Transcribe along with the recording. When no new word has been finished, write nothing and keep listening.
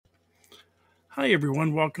Hi,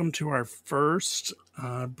 everyone. Welcome to our first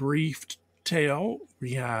brief tale.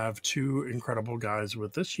 We have two incredible guys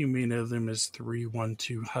with us. You may know them as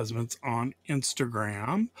 312 Husbands on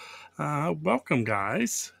Instagram. Welcome,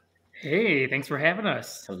 guys. Hey, thanks for having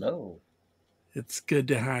us. Hello. It's good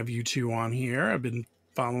to have you two on here. I've been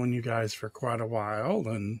following you guys for quite a while,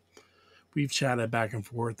 and we've chatted back and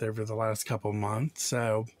forth over the last couple months.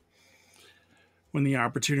 So when the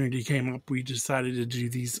opportunity came up, we decided to do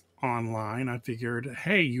these online. I figured,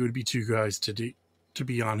 hey, you would be two guys to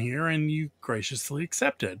be on here, and you graciously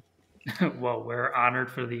accepted. Well, we're honored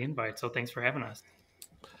for the invite, so thanks for having us.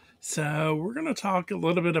 So we're going to talk a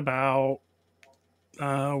little bit about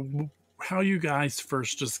uh, how you guys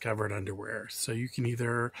first discovered underwear. So you can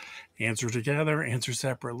either answer together, answer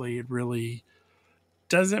separately. It really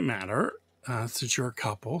doesn't matter since you're a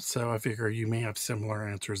couple. So I figure you may have similar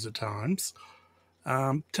answers at times.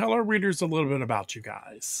 Tell our readers a little bit about you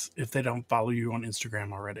guys if they don't follow you on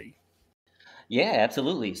Instagram already. Yeah,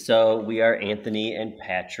 absolutely. So we are Anthony and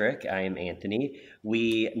Patrick. I am Anthony.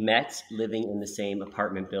 We met living in the same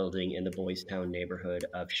apartment building in the Boys Town neighborhood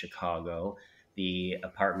of Chicago. The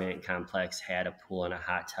apartment complex had a pool and a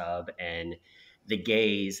hot tub, and the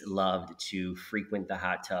gays loved to frequent the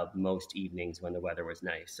hot tub most evenings when the weather was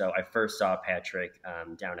nice. So I first saw Patrick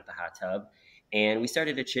down at the hot tub, and we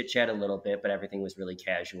started to chit chat a little bit, but everything was really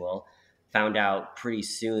casual. Found out pretty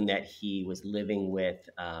soon that he was living with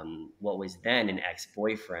what was then an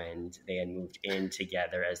ex-boyfriend. They had moved in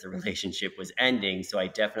together as the relationship was ending, so I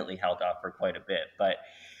definitely held off for quite a bit. But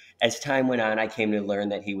as time went on, I came to learn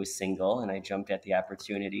that he was single, and I jumped at the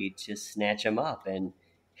opportunity to snatch him up. And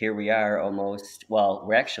here we are, almost, well,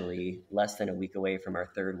 we're actually less than a week away from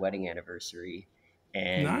our third wedding anniversary,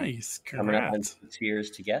 and Nice. coming up on Congrats. 6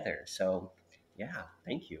 years together. So, yeah,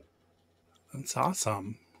 thank you. That's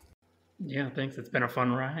awesome. Yeah, thanks. It's been a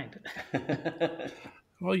fun ride.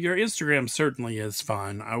 Well, your Instagram certainly is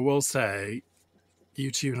fun. I will say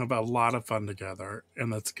you two have a lot of fun together,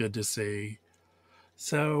 and that's good to see.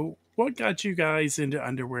 So, what got you guys into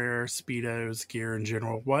underwear, Speedos, gear in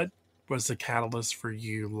general? What was the catalyst for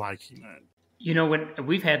you liking it? When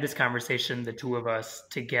we've had this conversation, the two of us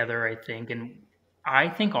together, I think, and I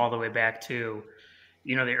think all the way back to,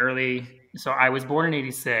 the early, so I was born in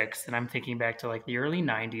 86, and I'm thinking back to like the early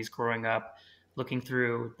 90s growing up, looking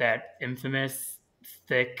through that infamous,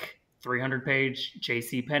 thick, 300-page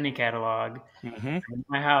J.C. Penney catalog Mm-hmm. in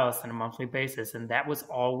my house on a monthly basis, and that was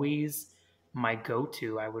always my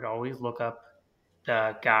go-to. I would always look up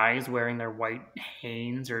the guys wearing their white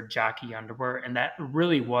Hanes or jockey underwear, and that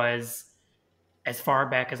really was as far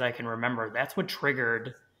back as I can remember. That's what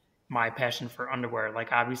triggered my passion for underwear.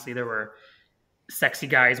 Like obviously there were sexy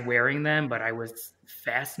guys wearing them, but I was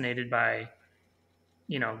fascinated by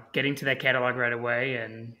getting to that catalog right away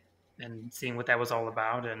and seeing what that was all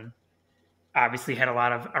about, and obviously had a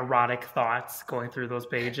lot of erotic thoughts going through those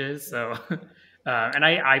pages. So, and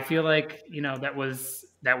I feel like that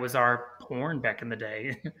was our porn back in the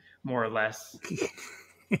day, more or less.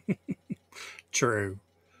 True.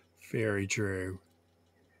 Very true.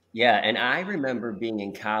 Yeah, and I remember being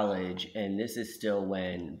in college, and this is still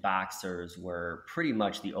when boxers were pretty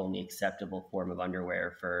much the only acceptable form of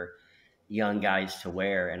underwear for young guys to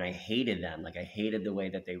wear. And I hated them. Like, I hated the way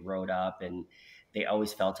that they rode up, and they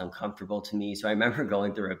always felt uncomfortable to me. So I remember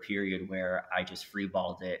going through a period where I just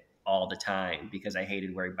freeballed it all the time because I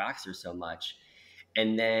hated wearing boxers so much.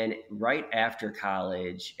 And then right after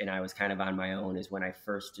college, and I was kind of on my own, is when I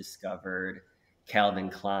first discovered Calvin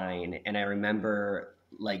Klein. And I remember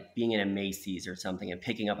like being in a Macy's or something and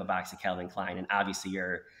picking up a box of Calvin Klein. And obviously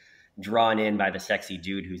you're drawn in by the sexy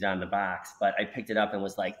dude who's on the box. But I picked it up and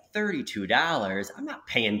was like, $32. I'm not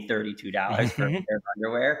paying $32 for a Mm-hmm. pair of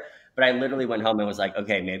underwear. But I literally went home and was like,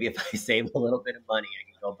 okay, maybe if I save a little bit of money,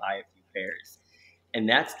 I can go buy a few pairs. And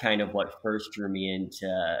that's kind of what first drew me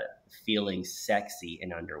into feeling sexy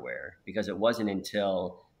in underwear, because it wasn't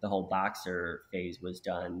until the whole boxer phase was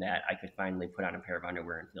done that I could finally put on a pair of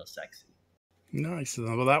underwear and feel sexy. Nice.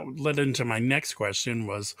 Well, that led into my next question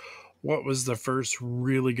was, what was the first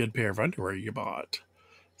really good pair of underwear you bought?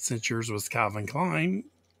 Since yours was Calvin Klein.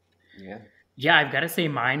 Yeah. Yeah, I've got to say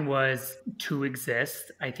mine was To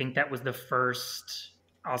Exist. I think that was the first,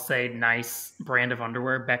 I'll say, nice brand of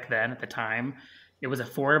underwear back then at the time. It was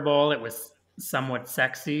affordable, it was somewhat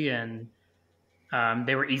sexy, and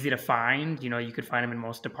they were easy to find. You could find them in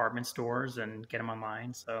most department stores and get them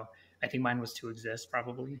online. So I think mine was To Exist,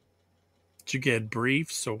 probably. Did you get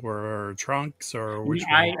briefs or trunks or Yeah, which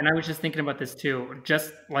I one? and I was just thinking about this too.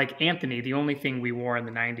 Just like Anthony, the only thing we wore in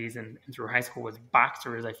the '90s and through high school was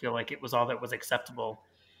boxers. I feel like it was all that was acceptable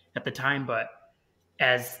at the time. But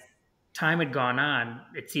as time had gone on,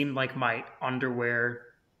 it seemed like my underwear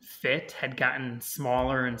fit had gotten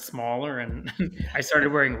smaller and smaller, and I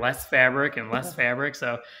started wearing less fabric and less fabric.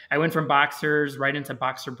 So I went from boxers right into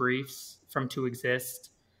boxer briefs from To Exist.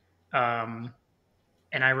 Um,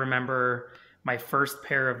 and I remember my first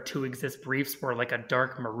pair of To Exist briefs were like a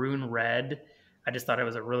dark maroon red. I just thought it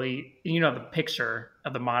was a really, the picture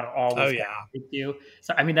of the model Oh always yeah. with you.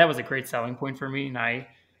 So I mean, that was a great selling point for me, and I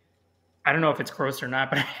don't know if it's gross or not,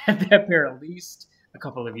 but I had that pair at least a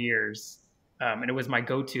couple of years. And it was my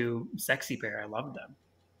go-to sexy pair. I loved them.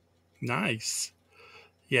 Nice.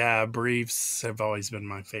 Yeah, briefs have always been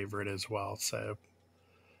my favorite as well. So,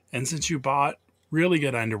 and since you bought really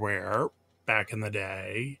good underwear back in the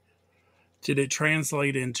day, did it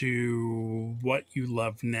translate into what you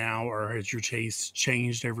love now, or has your taste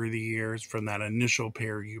changed over the years from that initial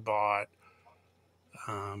pair you bought?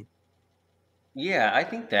 Um, Yeah, I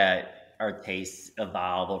think that our tastes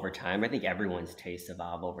evolve over time. I think everyone's tastes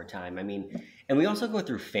evolve over time. I mean, and we also go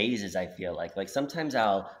through phases, I feel like. Like sometimes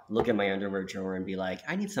I'll look at my underwear drawer and be like,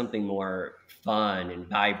 I need something more fun and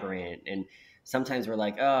vibrant. And sometimes we're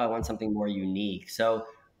like, oh, I want something more unique. So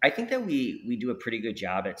I think that we do a pretty good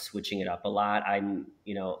job at switching it up a lot. I'm,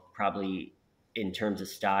 probably in terms of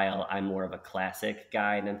style, I'm more of a classic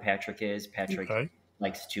guy than Patrick is. Patrick okay.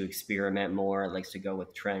 likes to experiment more, likes to go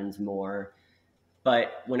with trends more.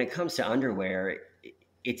 But when it comes to underwear,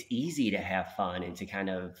 it's easy to have fun and to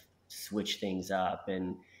kind of switch things up.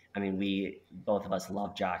 And I mean, we both of us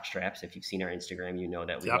love jock straps. If you've seen our Instagram, you know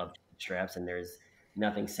that we Yep. love jock straps, and there's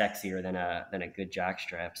nothing sexier than a good jock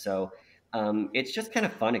strap. So it's just kind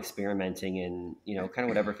of fun experimenting and kind of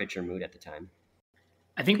whatever fits your mood at the time.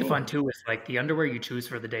 I think the fun Cool. too is like the underwear you choose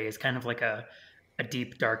for the day is kind of like a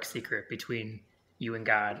deep, dark secret between you and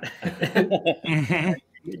God. Hmm.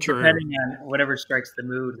 True. Depending on whatever strikes the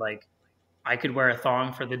mood, like I could wear a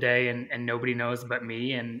thong for the day and nobody knows but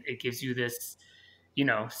me. And it gives you this,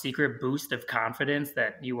 secret boost of confidence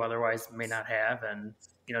that you otherwise may not have. And,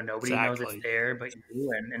 nobody knows it's Exactly. there but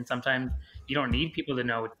you. And sometimes you don't need people to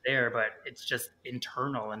know it's there, but it's just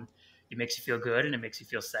internal and it makes you feel good and it makes you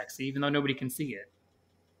feel sexy, even though nobody can see it.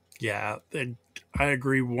 Yeah, I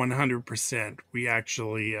agree 100%.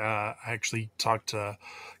 I actually talked to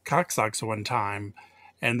Coxsocks one time,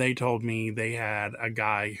 and they told me they had a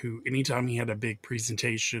guy who, anytime he had a big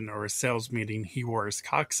presentation or a sales meeting, he wore his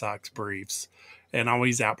Coxsocks briefs and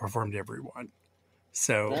always outperformed everyone.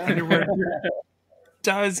 So, underwear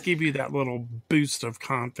does give you that little boost of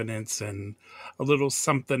confidence and a little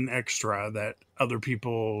something extra that other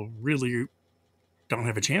people really don't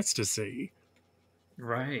have a chance to see.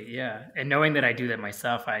 Right. Yeah. And knowing that I do that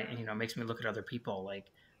myself, makes me look at other people like,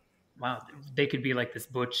 wow, they could be like this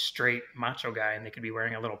butch, straight, macho guy, and they could be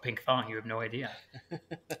wearing a little pink thong. You have no idea.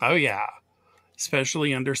 Oh, yeah.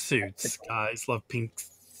 Especially under suits. Guys love pink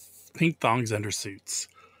thongs under suits.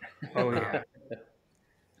 Oh Uh, yeah.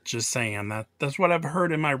 just saying that's what I've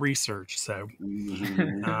heard in my research. So,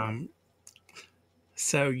 Mhm. um,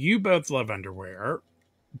 so you both love underwear.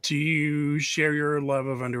 Do you share your love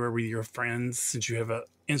of underwear with your friends since you have a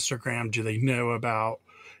Instagram? Do they know about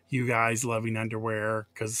you guys loving underwear?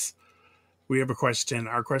 Because we have a question.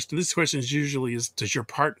 This question is usually is does your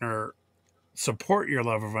partner support your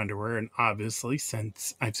love of underwear? And obviously,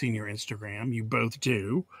 since I've seen your Instagram, you both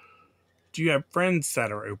do. Do you have friends that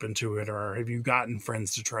are open to it, or have you gotten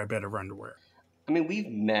friends to try better underwear? I mean, we've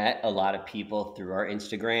met a lot of people through our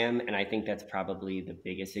Instagram, and I think that's probably the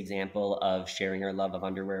biggest example of sharing our love of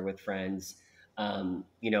underwear with friends.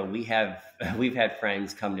 We have we've had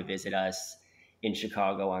friends come to visit us in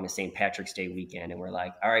Chicago on a St. Patrick's Day weekend, and we're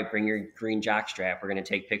like, "All right, bring your green jockstrap. We're going to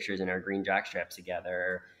take pictures in our green jockstraps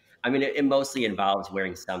together." I mean, it mostly involves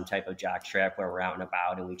wearing some type of jockstrap where we're out and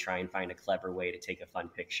about, and we try and find a clever way to take a fun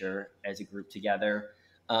picture as a group together.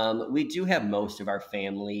 We do have most of our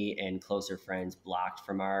family and closer friends blocked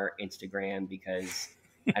from our Instagram because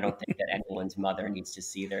I don't think that anyone's mother needs to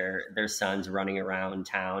see their sons running around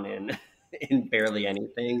town in in barely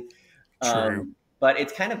anything. True. But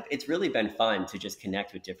it's really been fun to just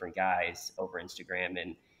connect with different guys over Instagram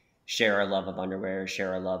and share our love of underwear,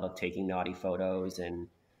 share our love of taking naughty photos, and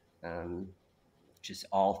um, just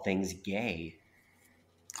all things gay.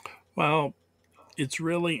 Well, it's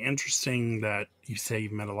really interesting that you say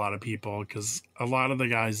you've met a lot of people because a lot of the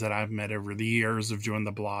guys that I've met over the years of doing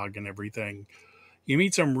the blog and everything, you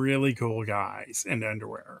meet some really cool guys in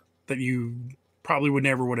underwear that you probably would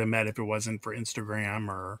have met if it wasn't for Instagram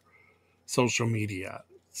or social media.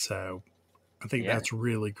 So I think Yeah, that's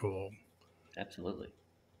really cool. absolutely.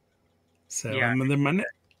 So, Yeah. and then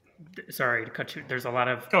Sorry to cut you. There's a lot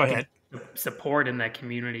of, go I think, ahead. support in that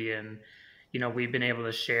community, and we've been able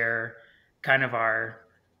to share kind of our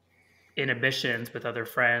inhibitions with other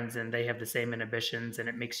friends, and they have the same inhibitions, and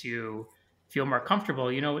it makes you feel more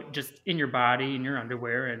comfortable, just in your body, in your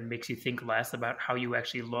underwear, and makes you think less about how you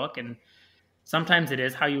actually look. And sometimes it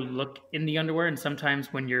is how you look in the underwear, and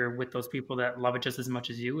sometimes when you're with those people that love it just as much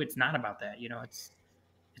as you, it's not about that.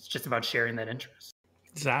 It's just about sharing that interest.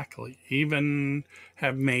 Exactly. Even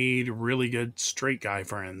have made really good straight guy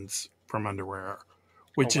friends from underwear,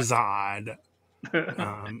 which is odd.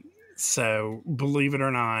 So believe it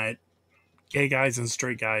or not, gay guys and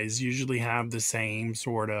straight guys usually have the same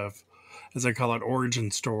sort of, as I call it,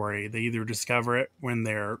 origin story. They either discover it when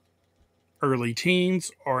they're early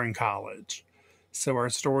teens or in college. So our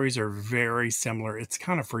stories are very similar. It's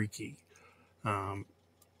kind of freaky, but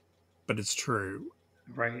it's true.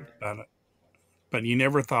 Right. But I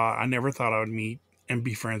never thought I would meet and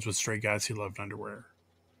be friends with straight guys who loved underwear.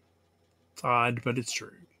 It's odd, but it's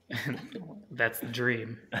true. That's the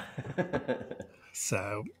dream.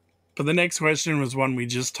 So, but the next question was one we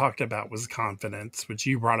just talked about, was confidence, which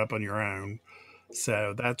you brought up on your own.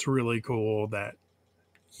 So that's really cool that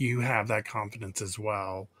you have that confidence as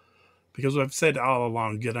well. Because I've said all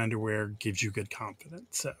along, good underwear gives you good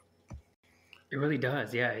confidence. So it really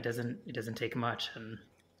does. Yeah, it doesn't take much, and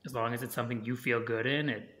as long as it's something you feel good in,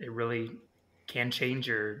 it really can change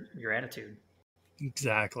your attitude.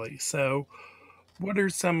 Exactly. So what are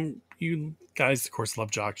you guys, of course,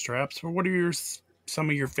 love jock straps, but what are some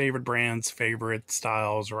of your favorite brands, favorite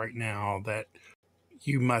styles right now that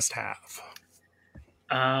you must have?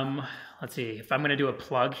 Let's see. If I'm going to do a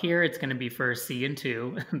plug here, it's going to be for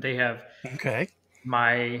C&2. They have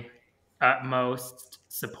my utmost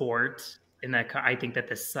support in that. I think that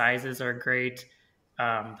the sizes are great.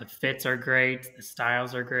 The fits are great. The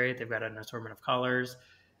styles are great. They've got an assortment of colors.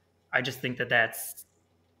 I just think that that's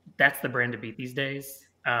the brand to beat these days.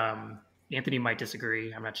 Anthony might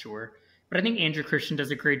disagree. I'm not sure. But I think Andrew Christian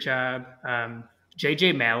does a great job.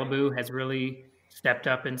 JJ Malibu has really stepped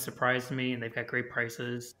up and surprised me, and they've got great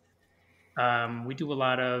prices. We do a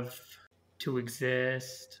lot of To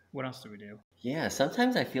Exist. What else do we do? Yeah,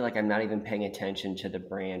 sometimes I feel like I'm not even paying attention to the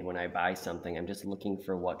brand when I buy something. I'm just looking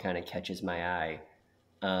for what kind of catches my eye.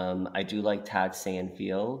 I do like Todd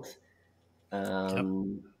Sandfield.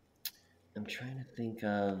 I'm trying to think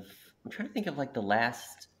of like the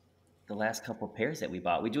last couple pairs that we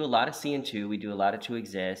bought. We do a lot of C&2. We do a lot of To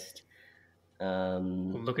Exist. Well,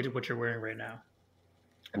 look at what you're wearing right now.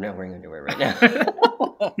 I'm not wearing underwear right now.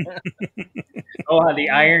 Oh, the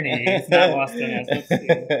irony is not lost on us. Let's see.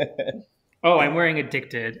 Oh, I'm wearing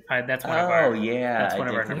Addicted. That's one of our. That's one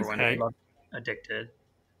of our number one. I love Addicted.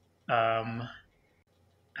 I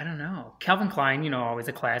don't know. Calvin Klein, always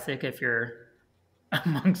a classic if you're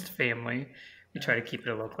amongst family. We try to keep it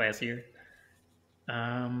a little classier.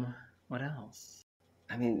 What else?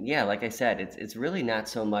 I mean, yeah, like I said, it's really not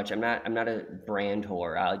so much. I'm not a brand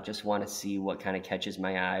whore. I just want to see what kind of catches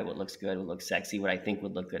my eye, what looks good, what looks sexy, what I think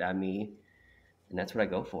would look good on me, and that's what I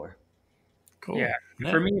go for. Cool. Yeah.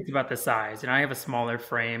 For me, it's about the size, and I have a smaller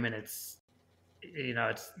frame, and it's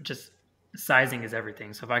just sizing is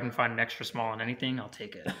everything. So if I can find an extra small on anything, I'll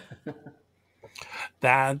take it.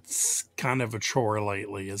 That's kind of a chore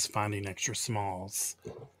lately, is finding extra smalls.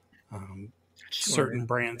 Certain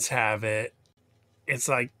brands have it. It's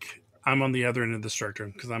like I'm on the other end of the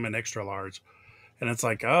spectrum because I'm an extra large, and it's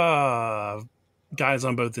like, guys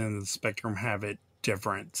on both ends of the spectrum have it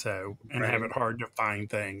different, so and have it hard to find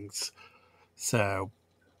things. So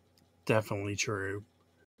definitely true.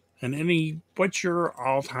 And what's your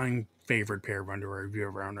all-time favorite pair of underwear have you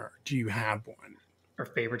ever owned? Do you have one? Or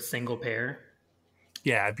favorite single pair?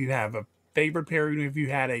 Yeah, if you have a favorite pair, even if you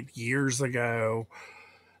had it years ago,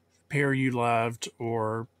 pair you loved,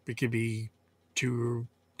 or it could be two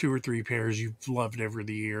or three pairs you've loved over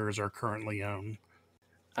the years or currently own.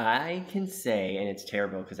 I can say, and it's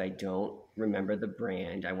terrible because I don't remember the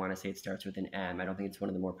brand. I want to say it starts with an M. I don't think it's one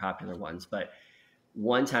of the more popular ones, but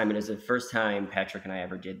one time, it was the first time Patrick and I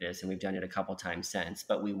ever did this, and we've done it a couple times since,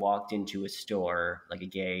 but we walked into a store, like a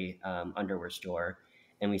gay underwear store,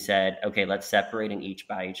 and we said, okay, let's separate and each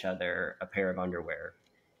buy each other a pair of underwear.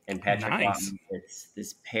 And Patrick bought me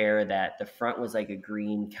this pair that the front was like a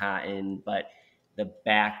green cotton, but the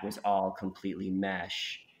back was all completely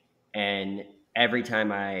mesh. And every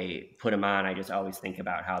time I put them on, I just always think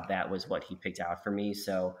about how that was what he picked out for me.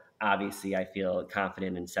 So obviously I feel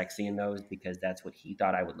confident and sexy in those because that's what he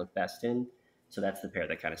thought I would look best in. So that's the pair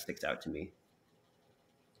that kind of sticks out to me.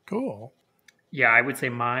 Cool. Yeah, I would say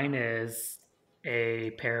mine is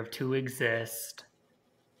a pair of To Exist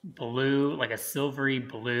blue, like a silvery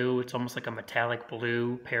blue. It's almost like a metallic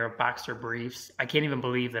blue pair of boxer briefs. I can't even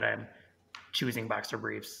believe that I'm choosing boxer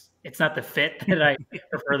briefs. It's not the fit that I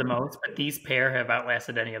prefer the most, but these pair have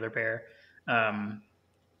outlasted any other pair. And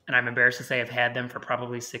I'm embarrassed to say I've had them for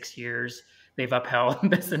probably 6 years. They've upheld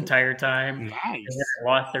this entire time. They Nice. haven't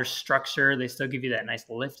lost their structure. They still give you that nice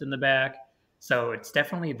lift in the back. So it's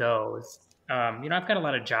definitely those. I've got a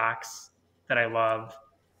lot of jocks that I love.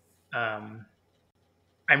 I'm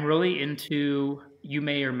really into, you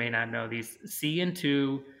may or may not know these,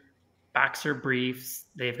 C&2 boxer briefs.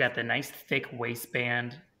 They've got the nice thick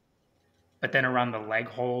waistband, but then around the leg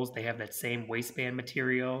holes, they have that same waistband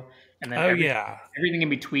material. And then Oh yeah. everything in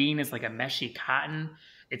between is like a meshy cotton.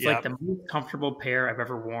 It's like Yep. the most comfortable pair I've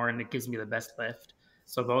ever worn. It gives me the best lift.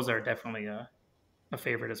 So those are definitely a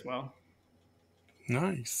favorite as well.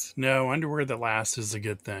 Nice. No, underwear that lasts is a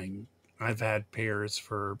good thing. I've had pairs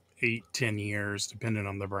for 8, 10 years, depending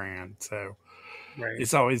on the brand. So Right.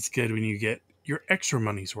 it's always good when you get your extra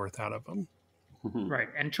money's worth out of them. Right.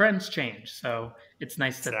 And trends change. So it's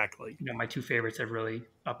nice that, Exactly. my two favorites have really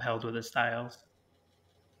upheld with the styles.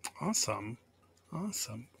 Awesome.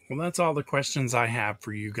 Awesome. Well, that's all the questions I have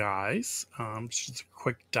for you guys. Just a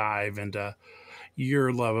quick dive into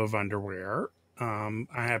your love of underwear. I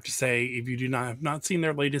have to say, if you have not seen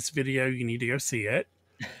their latest video, you need to go see it.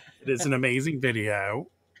 It is an amazing video.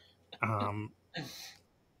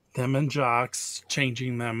 Them and jocks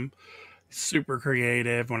changing them, super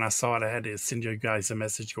creative. When I saw it, I had to send you guys a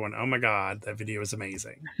message going, "Oh my god, that video is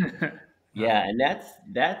amazing." Yeah, and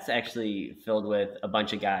that's actually filled with a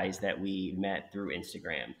bunch of guys that we met through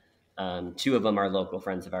Instagram. Two of them are local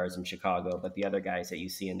friends of ours in Chicago, but the other guys that you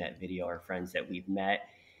see in that video are friends that we've met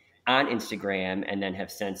on Instagram and then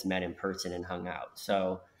have since met in person and hung out.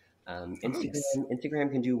 So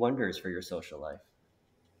Instagram can do wonders for your social life.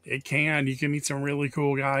 It can. You can meet some really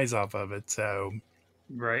cool guys off of it. So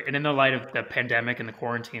Right. And in the light of the pandemic and the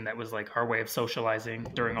quarantine, that was like our way of socializing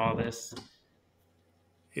during all this.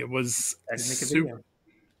 it was I had to make a super,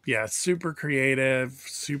 video. super creative,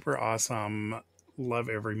 super awesome. Love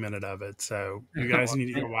every minute of it. So you guys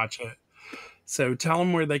need to go watch it. So tell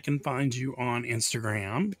them where they can find you on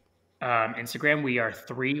Instagram. Instagram, we are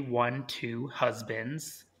 312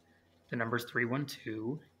 husbands. The number's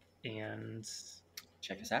 312. And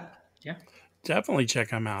Check us out. yeah. Definitely check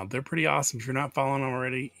them out. They're pretty awesome. If you're not following them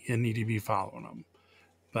already, you need to be following them.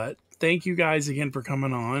 But thank you guys again for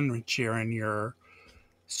coming on and sharing your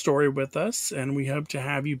story with us. And we hope to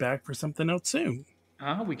have you back for something else soon.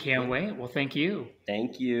 We can't wait. Well, thank you.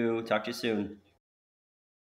 Thank you. Talk to you soon.